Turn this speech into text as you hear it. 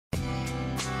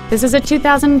This is a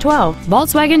 2012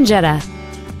 Volkswagen Jetta.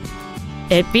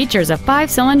 It features a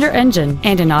 5-cylinder engine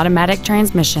and an automatic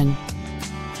transmission.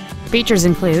 Features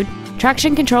include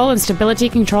traction control and stability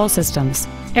control systems,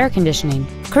 air conditioning,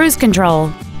 cruise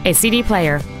control, a CD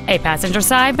player, a passenger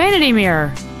side vanity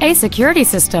mirror, a security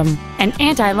system, an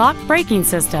anti-lock braking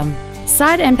system,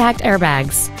 side impact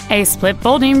airbags, a split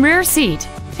folding rear seat,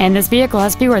 and this vehicle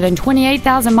has fewer than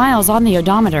 28,000 miles on the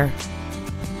odometer.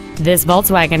 This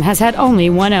Volkswagen has had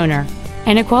only one owner,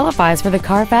 and it qualifies for the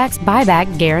Carfax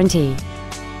buyback guarantee.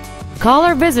 Call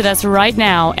or visit us right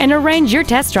now and arrange your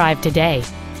test drive today.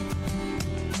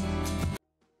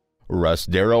 Russ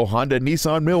Darrow Honda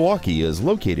Nissan Milwaukee is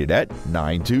located at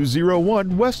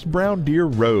 9201 West Brown Deer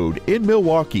Road in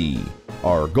Milwaukee.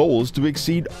 Our goal is to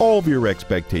exceed all of your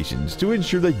expectations to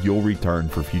ensure that you'll return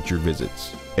for future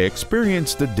visits.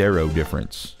 Experience the Darrow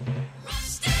difference.